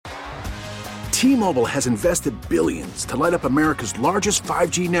T-Mobile has invested billions to light up America's largest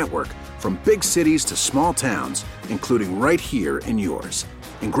 5G network, from big cities to small towns, including right here in yours.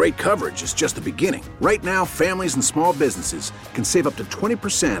 And great coverage is just the beginning. Right now, families and small businesses can save up to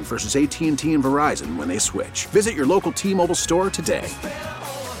 20% versus AT&T and Verizon when they switch. Visit your local T-Mobile store today.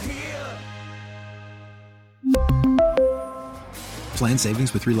 Plan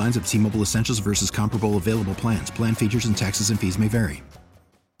savings with 3 lines of T-Mobile Essentials versus comparable available plans. Plan features and taxes and fees may vary.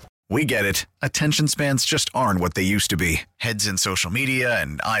 We get it. Attention spans just aren't what they used to be. Heads in social media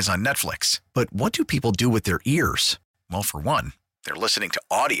and eyes on Netflix. But what do people do with their ears? Well, for one, they're listening to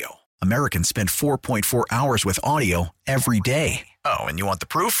audio. Americans spend 4.4 hours with audio every day. Oh, and you want the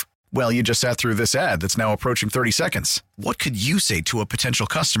proof? Well, you just sat through this ad that's now approaching 30 seconds. What could you say to a potential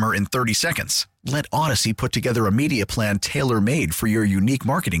customer in 30 seconds? Let Odyssey put together a media plan tailor-made for your unique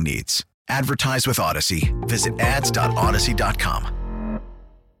marketing needs. Advertise with Odyssey. Visit ads.odyssey.com.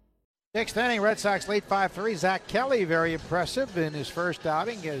 6th inning, Red Sox lead 5-3. Zach Kelly, very impressive in his first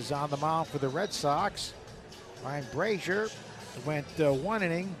outing, is on the mound for the Red Sox. Ryan Brazier went 1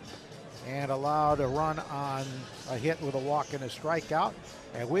 inning and allowed a run on a hit with a walk and a strikeout.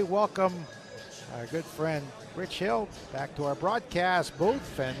 And we welcome our good friend Rich Hill back to our broadcast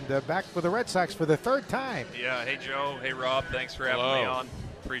booth and back for the Red Sox for the 3rd time. Yeah, hey Joe, hey Rob, thanks for having me on.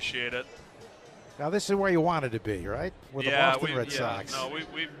 Appreciate it. Now this is where you wanted to be, right? With the Boston Red Sox. No,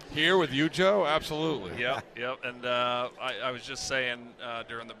 we here with you, Joe. Absolutely. Yep. And I was just saying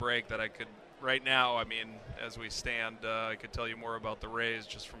during the break that I could right now. I mean, as we stand, I could tell you more about the Rays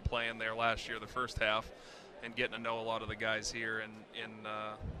just from playing there last year, the first half, and getting to know a lot of the guys here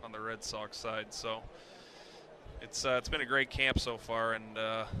on the Red Sox side. So it's been a great camp so far, and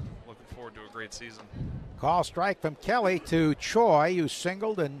looking forward to a great season. Call strike from Kelly to Choi, who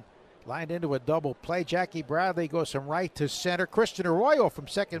singled and lined into a double play. Jackie Bradley goes from right to center. Christian Arroyo from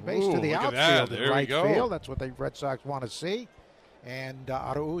second base to the outfield in right field. That's what the Red Sox want to see. And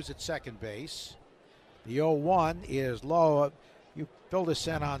Arauz at second base. The 0-1 is low. You filled us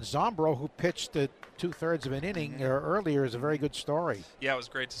in on Zombro, who pitched 2/3 of an inning earlier, is a very good story. Yeah, it was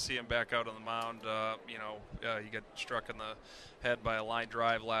great to see him back out on the mound. He got struck in the head by a line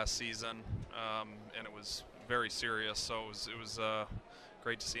drive last season, and it was very serious. So it was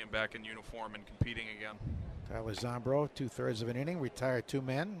great to see him back in uniform and competing again. Tyler Zombro, 2/3 of an inning, retired 2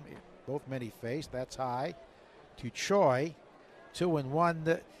 men, both men he faced. That's high. To Choi,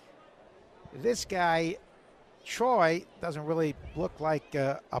 2-1. This guy, Choi, doesn't really look like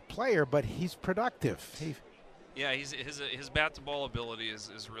a player, but he's productive. His bat to ball ability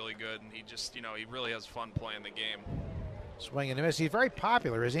is really good, and he just he really has fun playing the game. Swing and a miss. He's very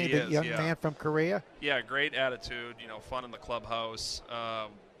popular, isn't he? The young man from Korea. Yeah, great attitude. Fun in the clubhouse.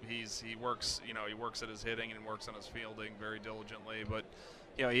 He works. He works at his hitting and works on his fielding very diligently. But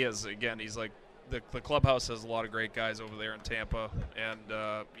he is he's like the clubhouse has a lot of great guys over there in Tampa, and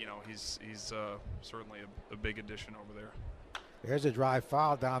he's certainly a big addition over there. There's a drive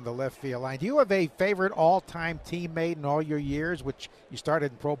foul down the left field line. Do you have a favorite all-time teammate in all your years, which you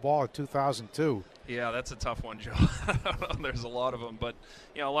started in pro ball in 2002? Yeah, that's a tough one, Joe. There's a lot of them, but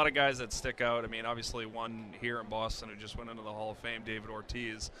a lot of guys that stick out. I mean, obviously one here in Boston who just went into the Hall of Fame, David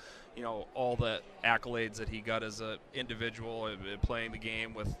Ortiz. All the accolades that he got as an individual, playing the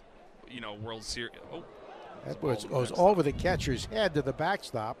game with, World Series. That goes over the catcher's head to the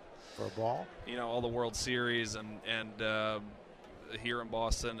backstop for a ball. All the World Series and here in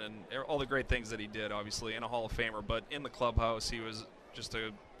Boston, and all the great things that he did, obviously, and a Hall of Famer. But in the clubhouse, he was just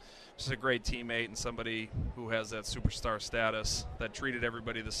a great teammate and somebody who has that superstar status that treated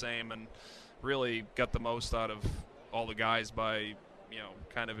everybody the same and really got the most out of all the guys by,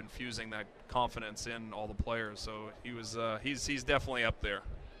 kind of infusing that confidence in all the players. So he was he's definitely up there.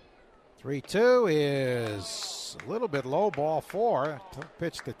 3-2 is a little bit low, ball 4.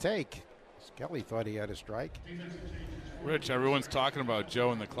 Pitch to take. Kelly thought he had a strike. Rich, everyone's talking about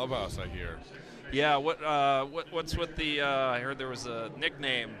Joe in the clubhouse, I hear. Yeah, what's with the? I heard there was a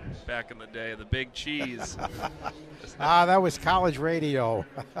nickname back in the day, the Big Cheese. That was college radio.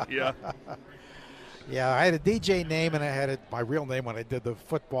 Yeah. Yeah, I had a DJ name and I had my real name when I did the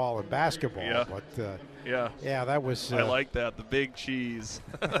football and basketball. Yeah. But yeah, that was. I like that, the Big Cheese.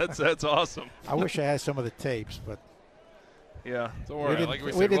 that's awesome. I wish I had some of the tapes, but. Yeah, don't worry. Like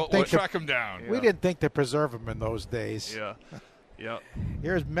we said, we'll track him down. We didn't think to preserve him in those days. Yeah.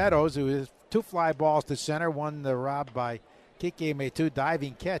 Here's Meadows, who is 2 fly balls to center, one robbed by Kike. Made 2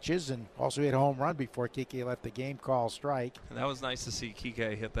 diving catches and also hit a home run before Kike let the game call strike. And that was nice to see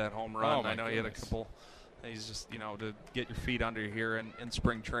Kike hit that home run. I know he had a couple. He's just to get your feet under here in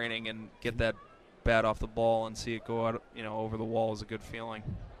spring training and get that bat off the ball and see it go out over the wall is a good feeling.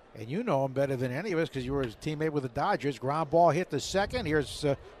 And you know him better than any of us because you were his teammate with the Dodgers. Ground ball hit the second. Here's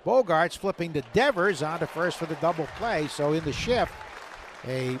Bogaerts flipping to Devers on to first for the double play. So in the shift,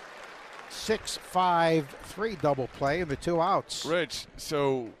 a 6-5-3 double play and the 2 outs. Rich,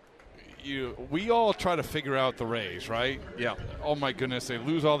 so we all try to figure out the Rays, right? Yeah. Oh, my goodness, they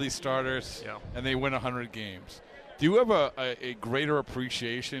lose all these starters, Yeah. and they win 100 games. Do you have a greater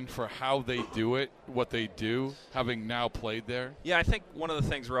appreciation for how they do it, what they do, having now played there? Yeah, I think one of the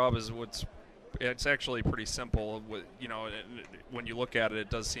things, Rob, is it's actually pretty simple. When you look at it,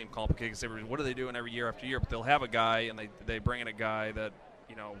 it does seem complicated because what are they doing every year after year? But they'll have a guy, and they bring in a guy that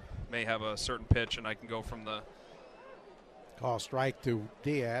may have a certain pitch, and I can go from the Call strike to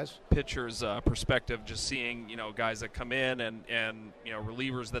Diaz. pitcher's perspective, just seeing guys that come in and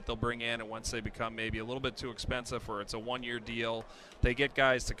relievers that they'll bring in, and once they become maybe a little bit too expensive or it's a one-year deal, they get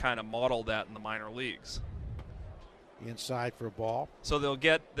guys to kind of model that in the minor leagues. Inside for a ball. So they'll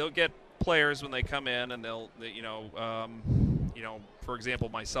get players when they come in, and for example,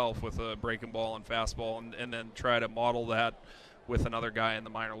 myself with a breaking ball and fastball, and then try to model that with another guy in the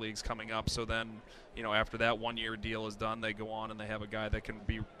minor leagues coming up. So then, after that one-year deal is done, they go on and they have a guy that can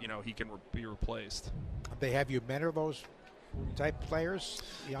be, he can be replaced. They have you mentor those type players,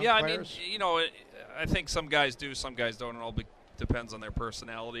 young players? I think some guys do, some guys don't. It all depends on their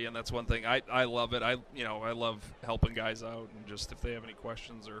personality, and that's one thing. I love it. I love helping guys out, and just if they have any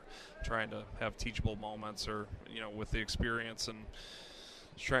questions or trying to have teachable moments, or with the experience, and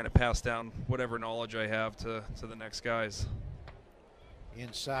just trying to pass down whatever knowledge I have to the next guys.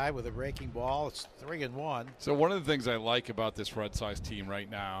 Inside with a breaking ball. It's 3-1. So one of the things I like about this Red Sox team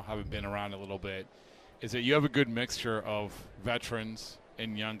right now, having been around a little bit, is that you have a good mixture of veterans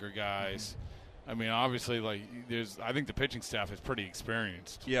and younger guys. I mean, obviously, I think the pitching staff is pretty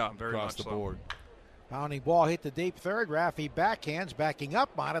experienced. Yeah, very across much the so. board. Pounding ball hit the deep third. Raffy backhands, backing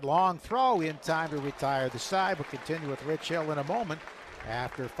up on it. Long throw in time to retire the side. We'll continue with Rich Hill in a moment.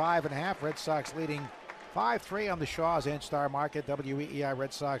 After 5.5, Red Sox leading 5-3 on the Shaws and Star Market, WEEI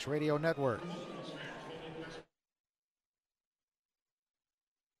Red Sox Radio Network.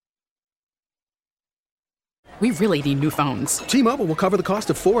 We really need new phones. T-Mobile will cover the cost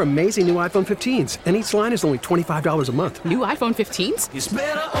of 4 amazing new iPhone 15s, and each line is only $25 a month. New iPhone 15s? It's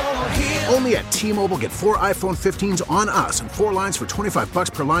better over here. Only at T-Mobile, get 4 iPhone 15s on us and 4 lines for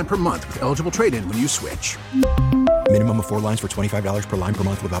 $25 per line per month with eligible trade-in when you switch. Minimum of 4 lines for $25 per line per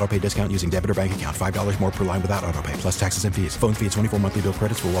month with autopay discount using debit or bank account. $5 more per line without autopay, plus taxes and fees. Phone fee at 24 monthly bill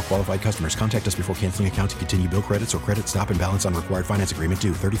credits for well-qualified customers. Contact us before canceling account to continue bill credits or credit stop and balance on required finance agreement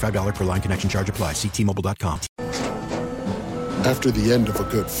due. $35 per line connection charge applies. See T-Mobile.com. After the end of a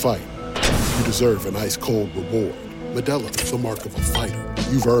good fight, you deserve an ice-cold reward. Modelo is the mark of a fighter.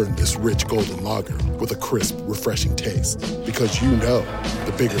 You've earned this rich golden lager with a crisp, refreshing taste. Because you know,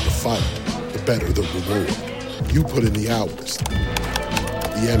 the bigger the fight, the better the reward. You put in the hours,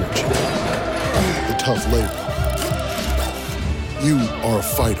 the energy, the tough labor. You are a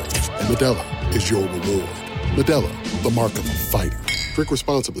fighter, and Modelo is your reward. Modelo, the mark of a fighter. Drink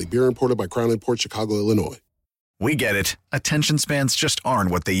responsibly. Beer imported by Crown Imports, Chicago, Illinois. We get it. Attention spans just aren't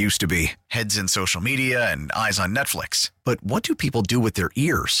what they used to be. Heads in social media and eyes on Netflix. But what do people do with their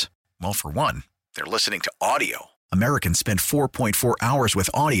ears? Well, for one, they're listening to audio. Americans spend 4.4 hours with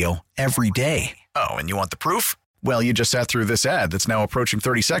audio every day. Oh, and you want the proof? Well, you just sat through this ad that's now approaching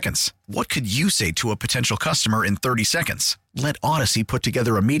 30 seconds. What could you say to a potential customer in 30 seconds? Let Odyssey put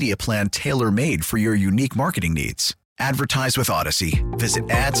together a media plan tailor-made for your unique marketing needs. Advertise with Odyssey. Visit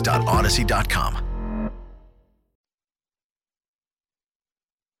ads.odyssey.com.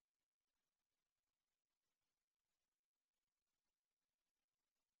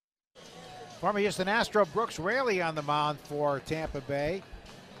 Former Houston Astro Brooks Raley on the mound for Tampa Bay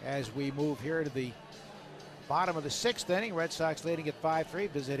as we move here to the bottom of the 6th inning. Red Sox leading at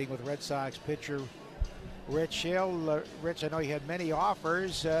 5-3, visiting with Red Sox pitcher Rich Hill. Rich, I know you had many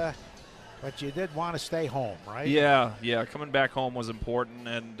offers, but you did want to stay home, right? Yeah. Coming back home was important,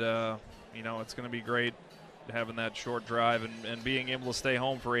 and it's going to be great having that short drive and being able to stay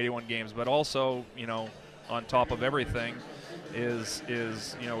home for 81 games. But also, on top of everything, is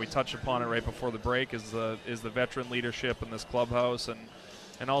we touched upon it right before the break, is the veteran leadership in this clubhouse,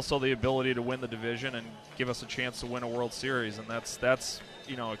 and also the ability to win the division and give us a chance to win a World Series. And that's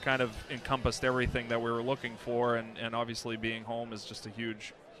it kind of encompassed everything that we were looking for, and obviously being home is just a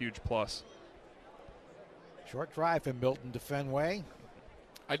huge plus. Short drive from Milton to Fenway.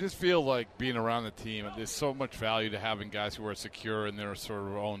 I just feel like being around the team, there's so much value to having guys who are secure in their sort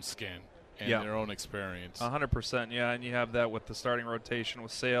of own skin and their own experience. 100%, yeah, and you have that with the starting rotation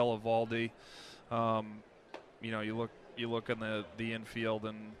with Sale, Evaldi. You look look in the infield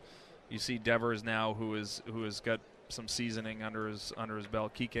and you see Devers now, who has got some seasoning under his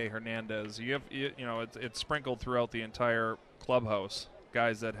belt. Kike Hernandez. It's sprinkled throughout the entire clubhouse.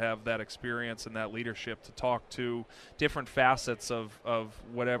 Guys that have that experience and that leadership to talk to different facets of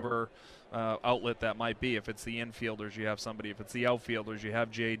whatever outlet that might be. If it's the infielders, you have somebody. If it's the outfielders, you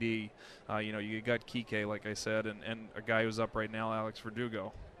have JD. You got Kike, like I said, and a guy who's up right now, Alex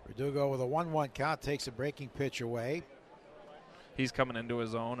Verdugo. Verdugo with a 1-1 count takes a breaking pitch away. He's coming into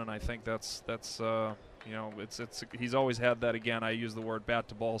his own, and I think that's he's always had that. Again, I use the word bat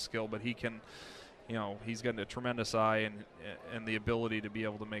to ball skill, but he can, he's got a tremendous eye and the ability to be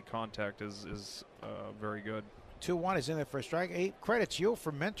able to make contact is very good. 2-1 is in there for a strike. He credits you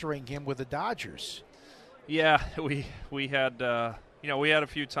for mentoring him with the Dodgers. Yeah, we had we had a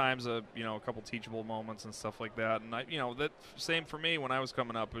few times a couple teachable moments and stuff like that, and that same for me when I was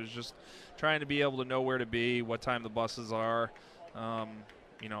coming up. It was just trying to be able to know where to be, what time the buses are. Where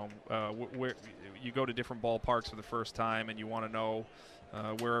you go to different ballparks for the first time and you want to know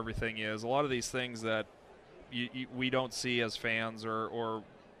where everything is. A lot of these things that we don't see as fans or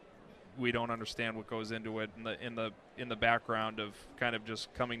we don't understand what goes into it in the background of kind of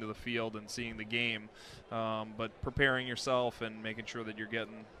just coming to the field and seeing the game, but preparing yourself and making sure that you're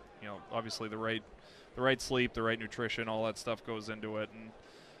getting obviously the right sleep, the right nutrition, all that stuff goes into it.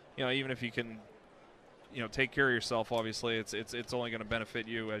 And even if you can take care of yourself, obviously it's only going to benefit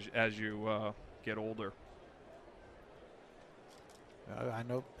you as you get older. I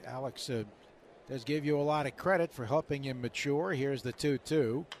know Alex does give you a lot of credit for helping him mature. Here's the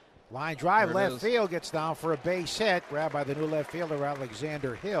 2-2. Line drive, left field, gets down for a base hit. Grabbed by the new left fielder,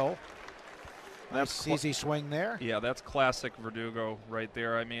 Alexander Hill. Nice easy swing there. Yeah, that's classic Verdugo right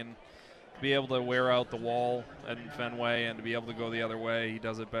there. I mean, to be able to wear out the wall at Fenway and to be able to go the other way, he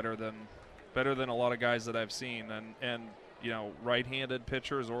does it better than a lot of guys that I've seen. And right-handed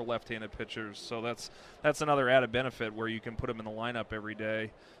pitchers or left-handed pitchers. So that's another added benefit where you can put him in the lineup every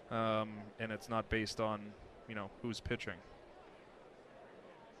day, and it's not based on who's pitching.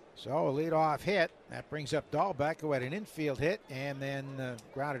 So a leadoff hit. That brings up Dahlbeck, who had an infield hit and then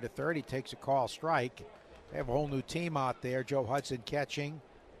grounded to third. He takes a call strike. They have a whole new team out there. Joe Hudson catching.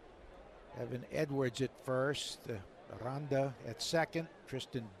 Evan Edwards at first. Aranda at second.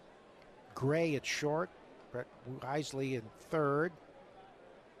 Tristan Gray at short. Brett Wisely in third.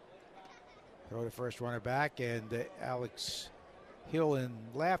 Throw to first runner back. And Alex Hill in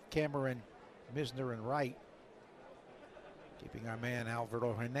left. Cameron Misner in right. Keeping our man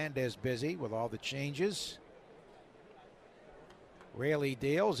Alvaro Hernandez busy with all the changes. Raley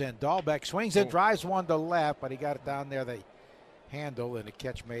deals and Dahlbeck swings and drives one to left, but he got it down there the handle and a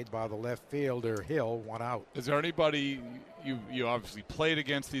catch made by the left fielder Hill, 1 out. Is there anybody you obviously played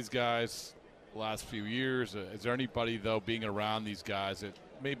against these guys the last few years? Is there anybody though being around these guys that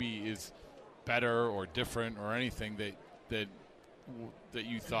maybe is better or different or anything that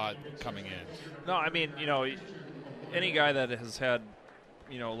you thought coming in? No, I mean any guy that has had,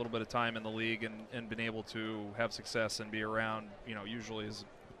 a little bit of time in the league and been able to have success and be around, usually is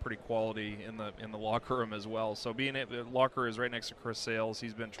pretty quality in the locker room as well. So the locker is right next to Chris Sales.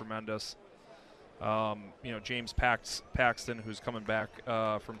 He's been tremendous. James Paxton, who's coming back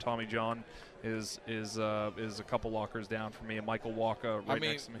from Tommy John, is a couple lockers down from me, and Michael Walker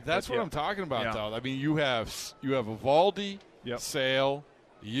next to me. That's what I'm talking about, though. I mean, you have Evaldi, Sale,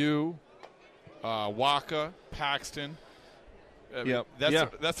 you. Waka, Paxton.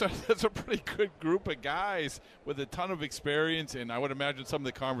 That's a pretty good group of guys with a ton of experience, and I would imagine some of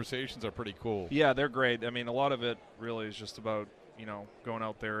the conversations are pretty cool. Yeah, they're great. I mean, a lot of it really is just about going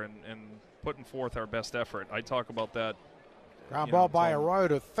out there and putting forth our best effort. I talk about that. Ground ball by Arroyo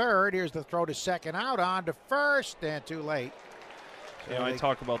to third. Here's the throw to second out, on to first, and too late. So I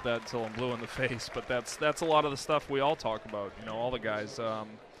talk about that until I'm blue in the face, but that's a lot of the stuff we all talk about. All the guys.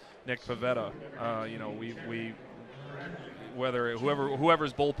 Nick Pivetta, we whether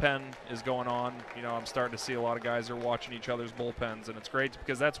whoever's bullpen is going on, I'm starting to see a lot of guys are watching each other's bullpens, and it's great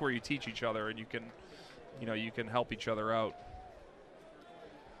because that's where you teach each other and you can help each other out.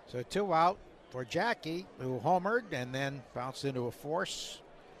 So 2 out for Jackie, who homered and then bounced into a force.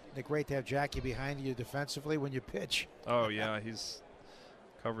 Isn't it great to have Jackie behind you defensively when you pitch? Oh yeah, he's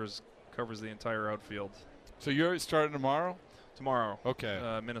covers the entire outfield. So you're starting tomorrow? Tomorrow. Okay.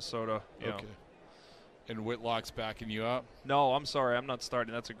 Minnesota. Okay. And Whitlock's backing you up? No, I'm sorry. I'm not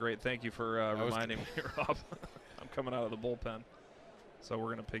starting. That's a great. Thank you for reminding me, Rob. I'm coming out of the bullpen. So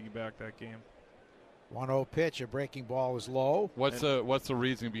we're going to piggyback that game. 1-0 pitch. A breaking ball is low. What's the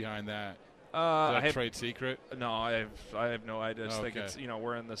reasoning behind that? Is that a trade secret? No, I have no idea. I just think it's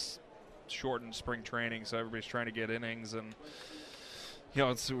we're in this shortened spring training, so everybody's trying to get innings, and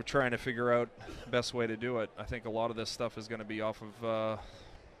we're trying to figure out the best way to do it. I think a lot of this stuff is going to be off of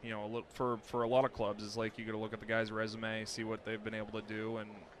for a lot of clubs is like you got to look at the guy's resume, see what they've been able to do, and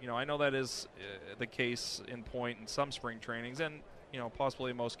I know that is the case in point in some spring trainings, and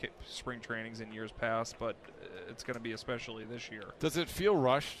possibly most spring trainings in years past, but it's going to be especially this year. Does it feel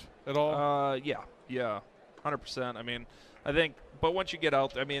rushed at all? Yeah, 100%. I mean, I think, but once you get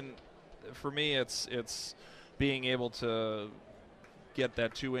out, I mean, for me, it's being able to get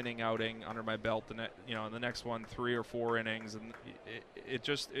that 2-inning outing under my belt, and in the next one 3 or 4 innings, and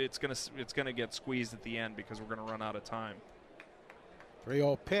it's gonna get squeezed at the end because we're gonna run out of time.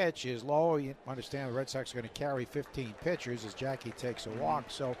 3-0 pitch is low. You understand the Red Sox are going to carry 15 pitchers as Jackie takes a walk,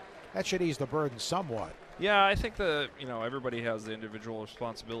 so that should ease the burden somewhat. Yeah, I think everybody has the individual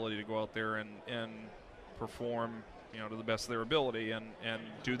responsibility to go out there and perform, to the best of their ability and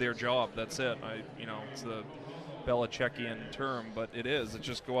do their job. That's it. It's the Belichickian term, but it is. It's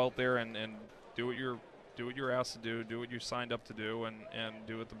just go out there and do what you're asked to do what you're signed up to do, and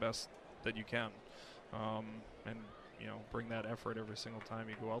do it the best that you can. And bring that effort every single time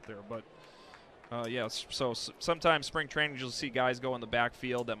you go out there. But, so sometimes spring training you'll see guys go in the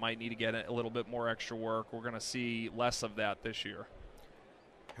backfield that might need to get a little bit more extra work. We're going to see less of that this year.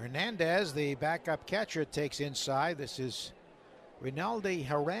 Hernandez, the backup catcher, takes inside. This is Rinaldi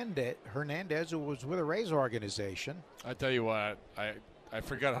Hernandez, who was with a Rays organization. I tell you what, I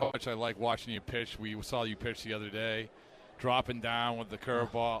forgot how much I like watching you pitch. We saw you pitch the other day, dropping down with the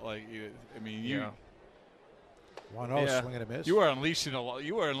curveball. Swing and a miss. You were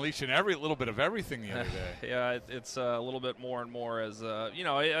unleashing every little bit of everything the other day. Yeah, it's a little bit more and more as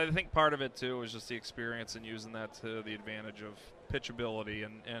I think part of it too is just the experience and using that to the advantage of pitchability,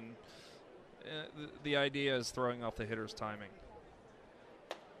 and the idea is throwing off the hitter's timing.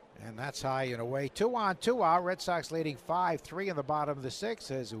 And that's high and away. 2 on, 2 out. Red Sox leading 5-3 in the bottom of the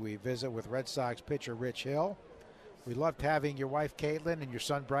 6th as we visit with Red Sox pitcher Rich Hill. We loved having your wife Caitlin and your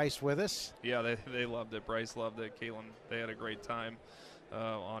son Bryce with us. Yeah, they loved it. Bryce loved it. Caitlin, they had a great time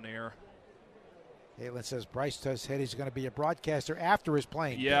on air. Caitlin says Bryce said he's going to be a broadcaster after his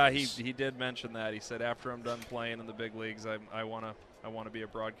playing. Yeah, days. he did mention that. He said after I'm done playing in the big leagues, I want to be a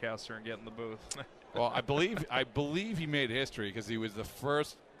broadcaster and get in the booth. Well, I believe he made history because he was the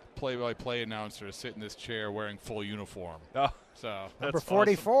first play-by-play announcer to sit in this chair wearing full uniform. Oh, so number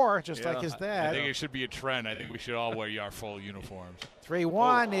 44, awesome. just like his dad. I think it should be a trend. I think we should all wear our full uniforms.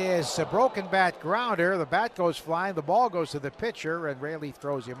 3-1 is a broken bat grounder. The bat goes flying. The ball goes to the pitcher, and Rayleigh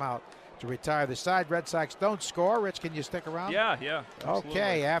throws him out to retire the side. Red Sox don't score. Rich, can you stick around? Yeah. Absolutely.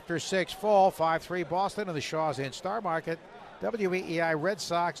 Okay, after 6 full, 5-3 Boston and the Shaws in Star Market, WEEI Red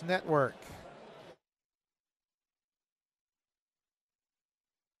Sox Network.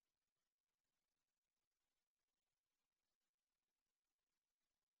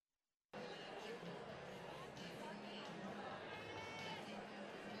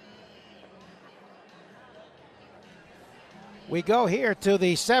 We go here to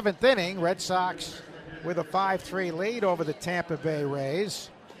the 7th inning. Red Sox with a 5-3 lead over the Tampa Bay Rays.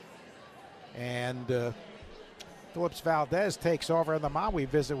 And Phillips Valdez takes over on the mound. We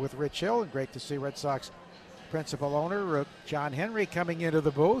visit with Rich Hill, and great to see Red Sox principal owner John Henry coming into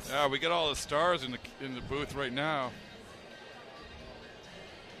the booth. Yeah, we got all the stars in the booth right now.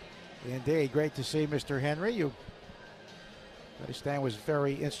 Indeed, great to see Mr. Henry. You understand was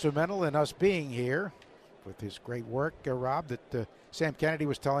very instrumental in us being here with his great work, Rob, that Sam Kennedy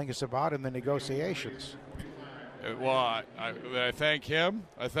was telling us about in the negotiations. Well, I thank him.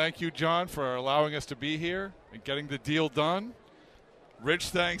 I thank you, John, for allowing us to be here and getting the deal done. Rich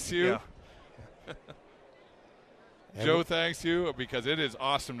thanks you. Yeah. Joe thanks you, because it is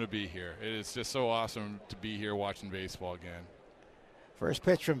awesome to be here. It is just so awesome to be here watching baseball again. First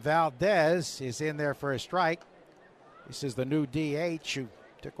pitch from Valdez is in there for a strike. This is the new DH who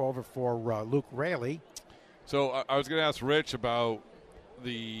took over for Luke Rayleigh. So I was going to ask Rich about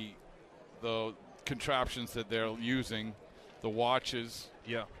the contraptions that they're using, the watches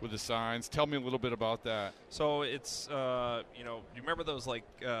with the signs. Tell me a little bit about that. So it's, you remember those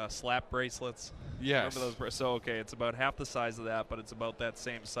slap bracelets? Yes. Remember those? So, okay, it's about half the size of that, but it's about that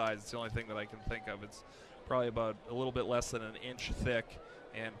same size. It's the only thing that I can think of. It's probably about a little bit less than an inch thick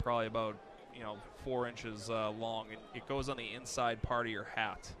and probably about, 4 inches long. And it goes on the inside part of your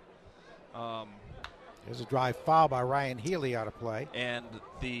hat. There's a drive foul by Ryan Healy out of play. And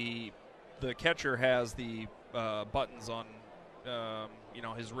the catcher has the buttons on,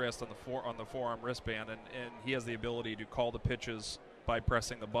 his wrist on the forearm wristband, and he has the ability to call the pitches by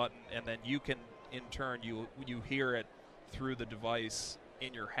pressing the button, and then you can, in turn, you hear it through the device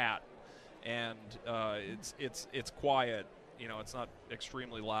in your hat. and it's quiet. You know, it's not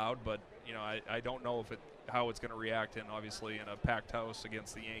extremely loud, but you know, I don't know how it's going to react obviously in a packed house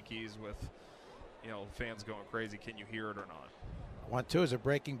against the Yankees with, you know, fans going crazy. Can you hear it or not? 1-2 is a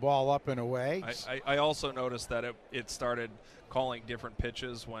breaking ball up and away. I also noticed that it started calling different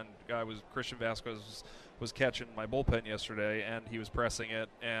pitches when Christian Vasquez was catching my bullpen yesterday, and he was pressing it,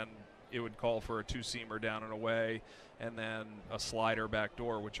 and it would call for a two-seamer down and away, and then a slider back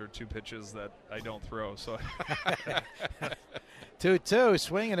door, which are two pitches that I don't throw. So 2-2,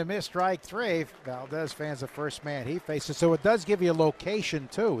 swing and a miss, strike three. Valdez fans the first man he faces, so it does give you a location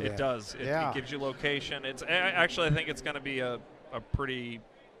too. It does. It gives you location. Actually, I think it's going to be a pretty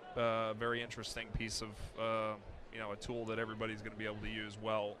very interesting piece of a tool that everybody's going to be able to use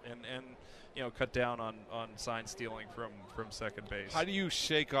well, and you know, cut down on sign stealing from second base. How do you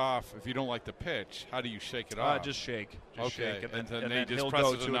shake off if you don't like the pitch? How do you shake it off? Just shake. Okay. And then they just he'll press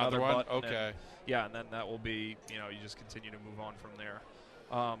go to another one? button. Okay. And then that will be, you know, you just continue to move on from there.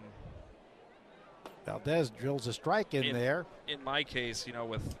 Valdez drills a strike in there. In my case, you know,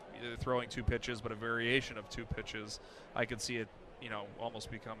 with throwing two pitches but a variation of two pitches, I could see it, you know, almost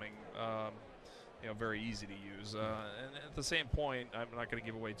becoming very easy to use. And at the same point, I'm not going to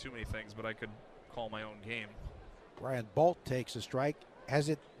give away too many things, but I could call my own game. Brian Bolt takes a strike. Does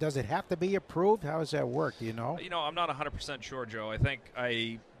it have to be approved? How does that work? Do you know? You know, I'm not 100% sure, Joe.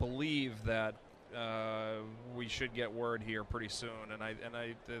 I believe that we should get word here pretty soon, and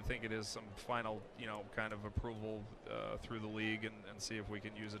I think it is some final, you know, kind of approval through the league, and see if we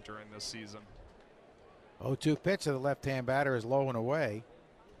can use it during this season. 0-2 pitch to the left-hand batter is low and away.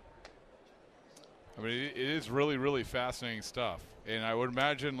 I mean, it is really, really fascinating stuff. And I would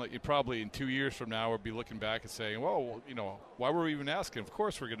imagine, like, you probably in 2 years from now, we'll be looking back and saying, well, you know, why were we even asking? Of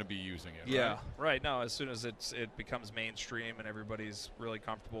course we're going to be using it. Yeah, right. No, as soon as it becomes mainstream and everybody's really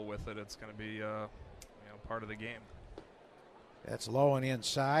comfortable with it, it's going to be part of the game. That's low and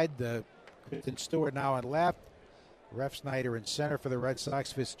inside. Kristen Stewart now on left. Refsnyder in center for the Red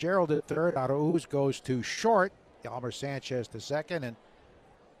Sox. Fitzgerald at third. Arauz goes to short. Elmer Sanchez to second, and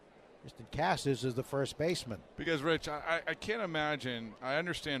Tristan Casas is the first baseman. Because, Rich, I can't imagine. I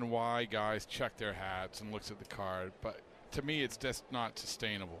understand why guys check their hats and looks at the card, but to me it's just not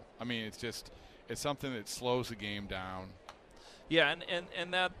sustainable. I mean, it's something that slows the game down. Yeah,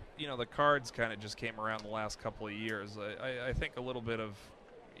 and that, you know, the cards kind of just came around the last couple of years. I think a little bit of,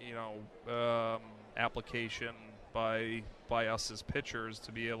 you know, application by us as pitchers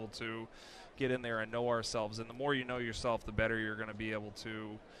to be able to get in there and know ourselves. And the more you know yourself, the better you're going to be able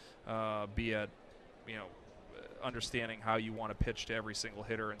to be at, you know, understanding how you want to pitch to every single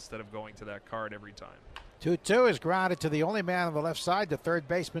hitter instead of going to that card every time. 2-2 is grounded to the only man on the left side, the third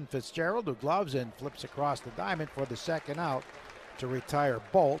baseman Fitzgerald, who gloves and flips across the diamond for the second out to retire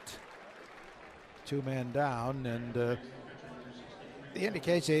Bolt. Two men down, and the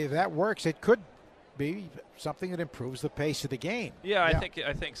indicates if that works, it could be something that improves the pace of the game. Yeah, I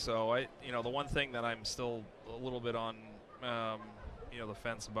think so. The one thing that I'm still a little bit on the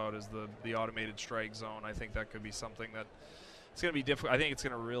fence about is the automated strike zone. I think that could be something that it's going to be difficult. I think it's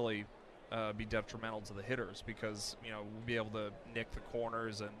going to really be detrimental to the hitters because, you know, we'll be able to nick the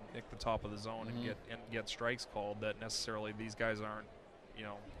corners and nick the top of the zone and get strikes called that necessarily these guys aren't, you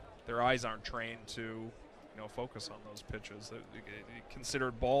know, their eyes aren't trained to, you know, focus on those pitches. They're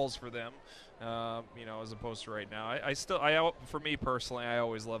considered balls for them, you know, as opposed to right now. For me personally, I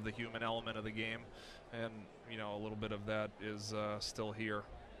always love the human element of the game, and, you know, a little bit of that is still here.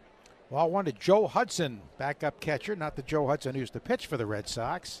 Well, one to Joe Hudson, backup catcher, not the Joe Hudson who used to pitch for the Red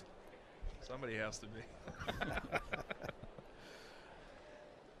Sox. Somebody has to be.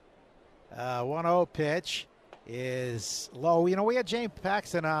 1-0 pitch is low. You know, we had James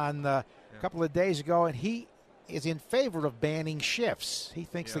Paxton on a couple of days ago, and he is in favor of banning shifts. He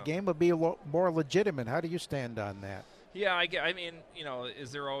thinks the game would be more legitimate. How do you stand on that? Yeah, I mean, you know,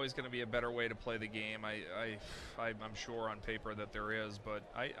 is there always going to be a better way to play the game? I'm sure on paper that there is, but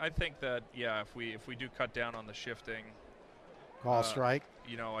I think that, yeah, if we do cut down on the shifting, call strike,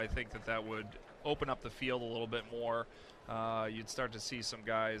 you know, I think that would open up the field a little bit more. You'd start to see some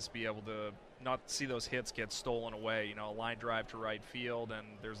guys be able to not see those hits get stolen away. You know, a line drive to right field, and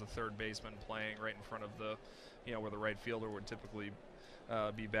there's a third baseman playing right in front of the, you know, where the right fielder would typically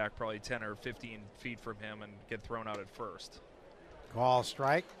be back probably 10 or 15 feet from him and get thrown out at first. Call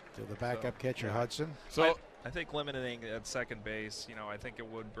strike to the backup catcher, Hudson. So I think limiting at second base, you know, I think it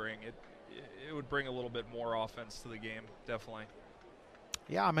would bring a little bit more offense to the game, definitely.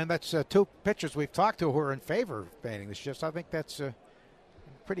 Yeah, I mean, that's two pitchers we've talked to who are in favor of banning the shifts. I think that's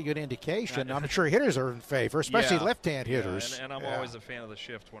pretty good indication. I'm sure hitters are in favor, especially left-hand hitters. And I'm always a fan of the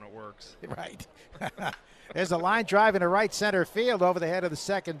shift when it works. Right. There's a line drive into right center field over the head of the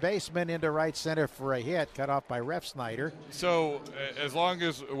second baseman into right center for a hit, cut off by Refsnyder. So as long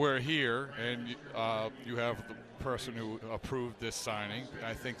as we're here and you have the person who approved this signing,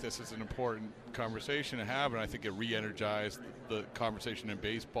 I think this is an important conversation to have, and I think it re-energized the conversation in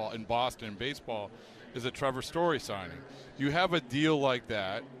baseball, in Boston in baseball, is a Trevor Story signing. You have a deal like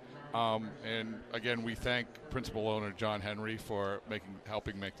that, and again, we thank principal owner John Henry for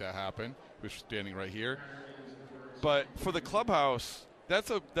helping make that happen, who's standing right here. But for the clubhouse, that's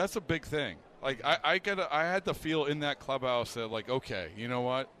a big thing. Like I had the feel in that clubhouse that, like, okay, you know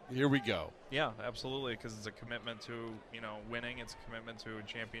what, here we go. Yeah, absolutely, because it's a commitment to winning. It's a commitment to a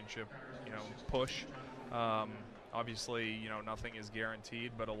championship push. Obviously, nothing is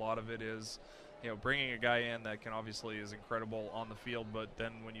guaranteed, but a lot of it is bringing a guy in that can obviously is incredible on the field, but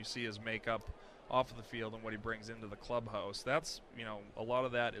then when you see his makeup off of the field and what he brings into the clubhouse, that's a lot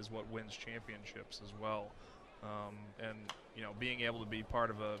of that is what wins championships as well. And being able to be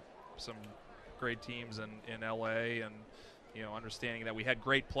part of some great teams in LA, and understanding that we had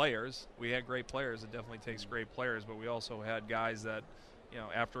great players. It definitely takes great players, but we also had guys that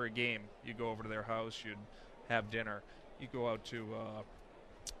after a game, you go over to their house, you'd have dinner, you go out to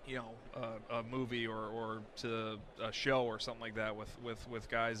a movie or to a show or something like that with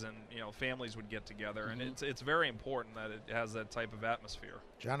guys, and families would get together, and it's very important that it has that type of atmosphere.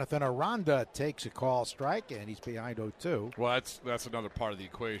 Jonathan Aranda takes a call strike, and he's behind 0-2. Well, that's another part of the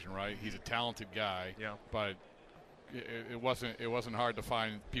equation, right? He's a talented guy, but it wasn't hard to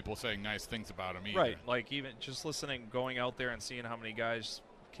find people saying nice things about him either. Right, like even just listening, going out there and seeing how many guys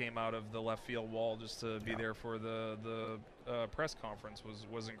came out of the left field wall just to be there for the press conference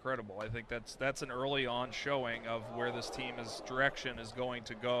was incredible. I think that's an early on showing of where this team's direction is going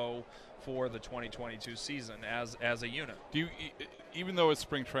to go for the 2022 season as a unit. Do you, even though it's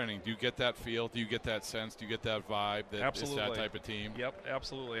spring training, do you get that feel? Do you get that sense? Do you get that vibe that absolutely. It's that type of team? Yep,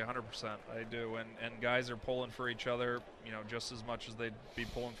 absolutely, 100%. I do, and guys are pulling for each other, just as much as they'd be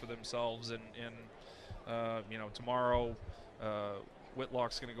pulling for themselves. And tomorrow.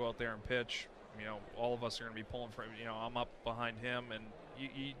 Whitlock's going to go out there and pitch. All of us are going to be pulling for him. I'm up behind him, and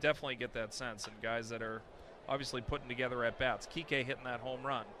you definitely get that sense. And guys that are obviously putting together at-bats. Kike hitting that home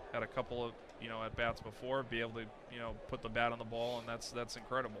run. Had a couple of, at-bats before, be able to, put the bat on the ball, and that's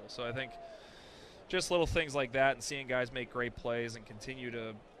incredible. So I think just little things like that, and seeing guys make great plays and continue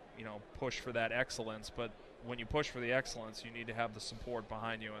to, push for that excellence. But when you push for the excellence, you need to have the support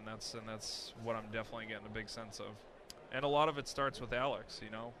behind you, and that's what I'm definitely getting a big sense of. And a lot of it starts with Alex.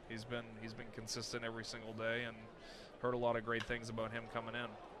 He's been consistent every single day, and heard a lot of great things about him coming in.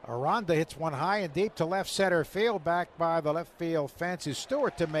 Aranda hits one high and deep to left center field, back by the left field fence. Is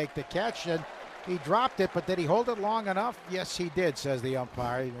Stewart to make the catch, and he dropped it, but did he hold it long enough? Yes, he did, says the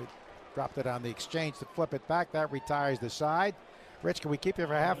umpire. He dropped it on the exchange to flip it back. That retires the side. Rich, can we keep you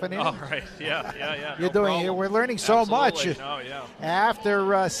for half an inning? All right, yeah. You're doing. We're learning so much. No, yeah. After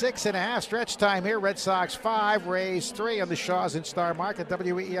 6.5 stretch time here, Red Sox 5, Rays 3 on the Shaws and Star Market,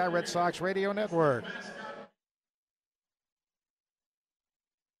 WEEI Red Sox Radio Network.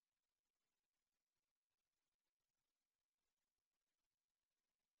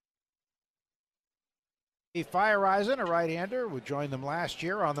 Feyereisen, a right-hander, who joined them last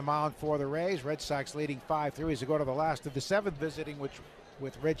year on the mound for the Rays. Red Sox leading 5-3 as they go to the last of the seventh, visiting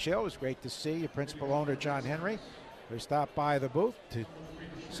with Rich Hill. It was great to see your principal owner, John Henry, who stopped by the booth to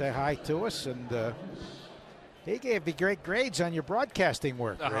say hi to us, and he gave me great grades on your broadcasting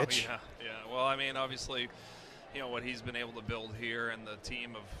work, Rich. Yeah. Well, I mean, obviously, what he's been able to build here, and the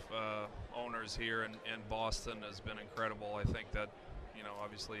team of owners here in Boston has been incredible. I think that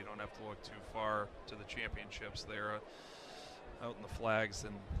obviously you don't have to look too far to the championships. They're out in the flags,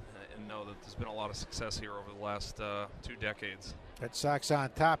 and know that there's been a lot of success here over the last 2 decades. Red Sox on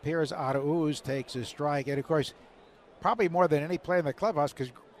top. Here's Arauz, takes a strike. And, of course, probably more than any player in the clubhouse,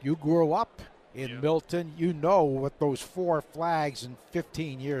 because you grew up in Milton. You know what those 4 flags in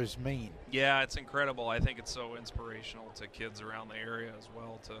 15 years mean. Yeah, it's incredible. I think it's so inspirational to kids around the area as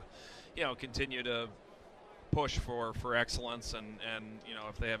well to, continue to push for excellence, and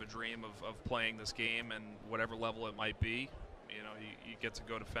if they have a dream of playing this game and whatever level it might be, you get to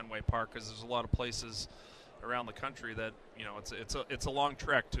go to Fenway Park, because there's a lot of places around the country that it's a long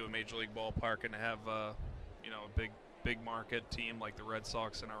trek to a major league ballpark, and to have a big market team like the Red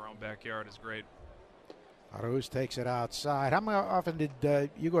Sox in our own backyard is great. Arauz takes it outside. How often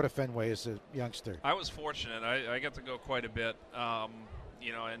did you go to Fenway as a youngster? I was fortunate. I got to go quite a bit. I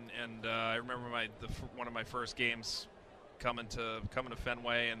remember one of my first games coming to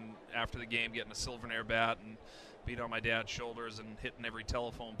Fenway and after the game getting a Silvernair bat and beat on my dad's shoulders and hitting every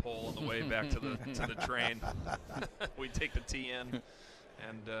telephone pole on the way back to the train. We'd take the tee in,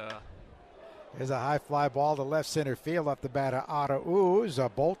 and there's a high fly ball to left center field off the bat of Otto Ooze.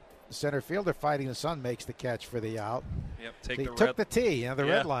 Bolt center fielder fighting the sun makes the catch for the out. Yep, so took the tee, the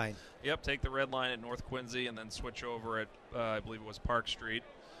red line. Yep, take the red line at North Quincy and then switch over at I believe it was Park Street.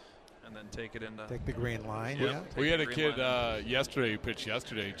 And then take it into... Take the green line, We had a kid yesterday who pitched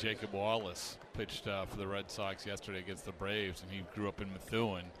yesterday. Jacob Wallace pitched for the Red Sox yesterday against the Braves, and he grew up in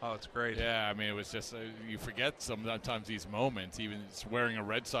Methuen. Oh, it's great. Yeah, I mean, it was just... you forget sometimes these moments, even wearing a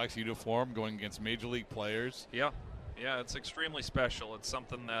Red Sox uniform, going against Major League players. Yeah. Yeah, it's extremely special. It's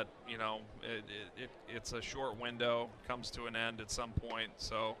something that, it's a short window, comes to an end at some point,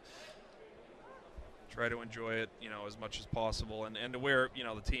 so... Try to enjoy it, as much as possible, and to wear,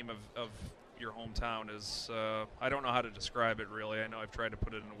 the team of your hometown is. I don't know how to describe it really. I know I've tried to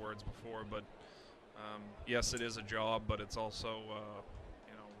put it into words before, but yes, it is a job, but it's also,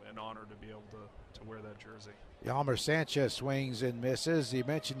 an honor to be able to wear that jersey. Yalmer Sanchez swings and misses. You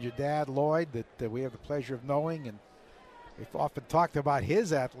mentioned your dad, Lloyd, that we have the pleasure of knowing, and we've often talked about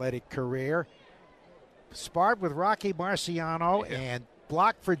his athletic career. Sparred with Rocky Marciano and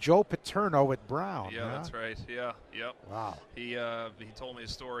blocked for Joe Paterno at Brown. Yeah, that's right. Yeah, yep. Wow. He told me a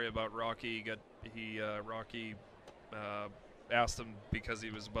story about Rocky. Rocky asked him because he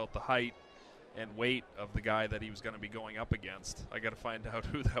was about the height and weight of the guy that he was going to be going up against. I got to find out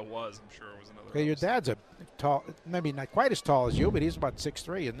who that was. I'm sure it was another. Okay, your dad's a tall, maybe not quite as tall as you, but he's about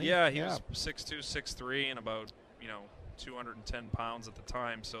 6'3", isn't he? Yeah, he was 6'2", 6'3", and about 210 pounds at the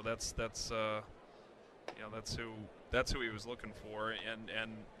time. So that's who he was looking for,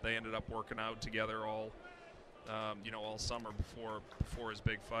 and they ended up working out together all summer before his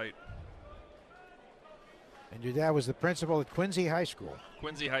big fight. And your dad was the principal at Quincy High School.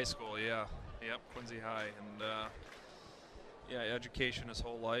 Quincy High School, yeah, yep, Quincy High, and education his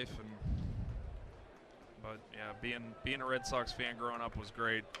whole life, but being a Red Sox fan growing up was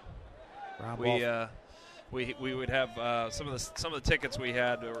great. We would have some of the tickets we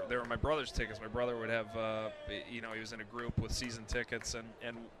had. They were my brother's tickets. My brother would have, he was in a group with season tickets,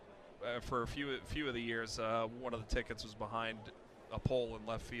 and for a few of the years, one of the tickets was behind a pole in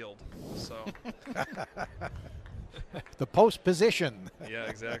left field. So the post position. Yeah,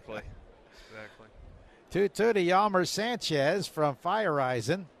 exactly. 2-2 to Yalmer Sanchez from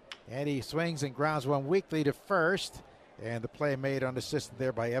Fireisen, and he swings and grounds one weakly to first. And the play made unassisted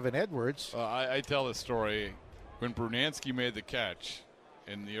there by Evan Edwards. I tell the story. When Brunansky made the catch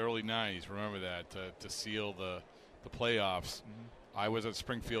in the early 90s, remember that, to seal the playoffs, I was at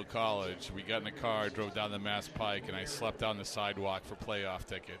Springfield College. We got in a car, drove down the Mass Pike, and I slept on the sidewalk for playoff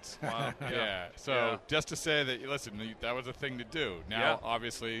tickets. Wow. Yeah. So just to say that, listen, that was a thing to do. Now,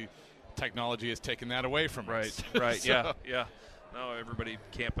 obviously, technology has taken that away from us. Right, so. yeah. No, everybody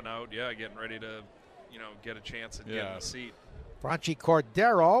camping out, getting ready to get a chance at getting a seat. Franchi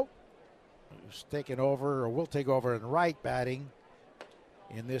Cordero, who's taken over or will take over in right batting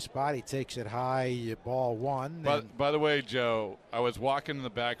in this spot. He takes it high, ball one. By the way, Joe, I was walking in the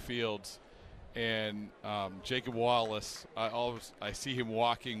backfields, and Jacob Wallace, I see him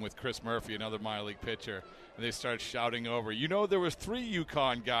walking with Chris Murphy, another minor league pitcher, and they start shouting over. There was 3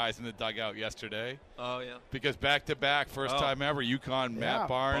 UConn guys in the dugout yesterday. Oh, yeah. Because back-to-back, first time ever, UConn, Matt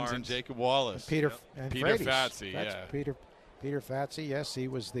Barnes and Jacob Wallace. Peter Fatsi, Peter Fatsi, yes, he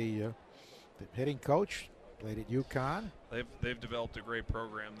was the hitting coach, played at UConn. They've developed a great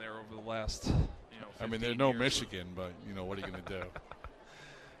program there over the last, 15 they're no years. Michigan, but, what are you going to do?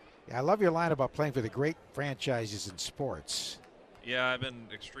 Yeah, I love your line about playing for the great franchises in sports. Yeah, I've been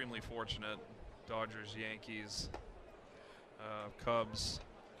extremely fortunate. Dodgers, Yankees, Cubs,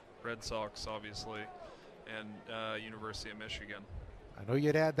 Red Sox, obviously, and University of Michigan. I know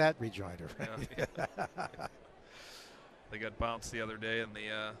you'd add that rejoinder. Yeah. They got bounced the other day in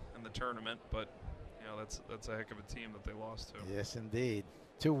the tournament, but that's a heck of a team that they lost to. Yes, indeed.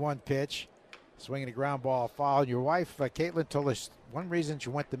 2-1 pitch, swinging a ground ball foul. Your wife, Caitlin, told us one reason she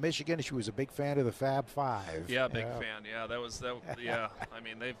went to Michigan. She was a big fan of the Fab Five. Yeah, big fan. Yeah, that was. Yeah, I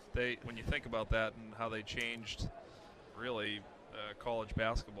mean, they when you think about that and how they changed, really, college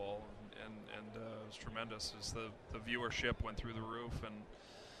basketball, and it was tremendous. As the viewership went through the roof, and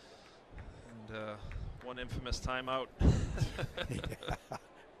one infamous timeout.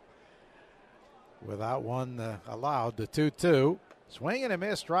 Without one allowed, the 2-2. Swing and a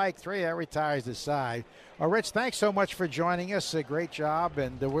miss, strike 3. That retires the side. Rich, thanks so much for joining us. Great job,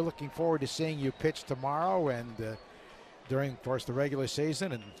 and we're looking forward to seeing you pitch tomorrow. And during, of course, the regular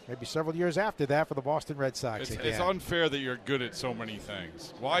season and maybe several years after that for the Boston Red Sox. It's unfair that you're good at so many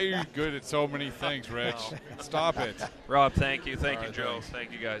things. Why are you good at so many things, Rich? Stop it. Rob, thank you. Thank you, Joe. Thanks.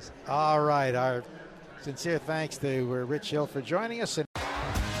 Thank you, guys. All right. Our sincere thanks to Rich Hill for joining us.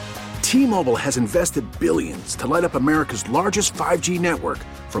 T-Mobile has invested billions to light up America's largest 5G network,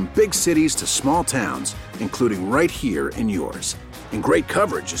 from big cities to small towns, including right here in yours. And great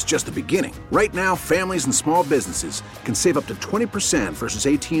coverage is just the beginning. Right now, families and small businesses can save up to 20% versus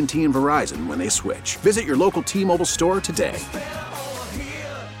AT&T and Verizon when they switch. Visit your local T-Mobile store today.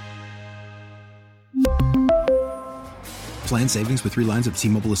 Plan savings with 3 lines of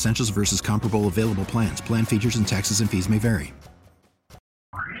T-Mobile Essentials versus comparable available plans. Plan features and taxes and fees may vary.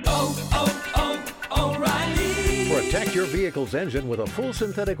 Protect your vehicle's engine with a full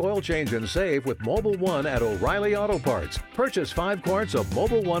synthetic oil change and save with Mobil 1 at O'Reilly Auto Parts. Purchase 5 quarts of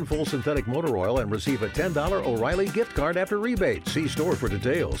Mobil 1 full synthetic motor oil and receive a $10 O'Reilly gift card after rebate. See store for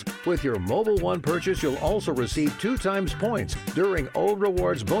details. With your Mobil 1 purchase, you'll also receive 2 times points during O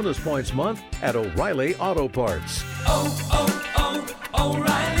Rewards Bonus Points Month at O'Reilly Auto Parts.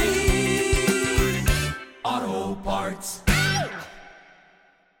 O'Reilly Auto Parts.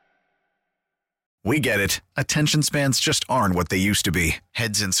 We get it. Attention spans just aren't what they used to be.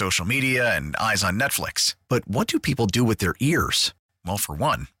 Heads in social media and eyes on Netflix. But what do people do with their ears? Well, for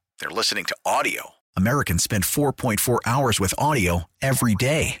one, they're listening to audio. Americans spend 4.4 hours with audio every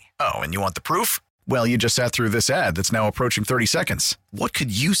day. Oh, and you want the proof? Well, you just sat through this ad that's now approaching 30 seconds. What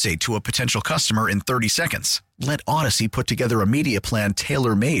could you say to a potential customer in 30 seconds? Let Odyssey put together a media plan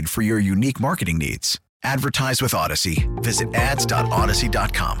tailor-made for your unique marketing needs. Advertise with Odyssey. Visit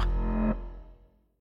ads.odyssey.com.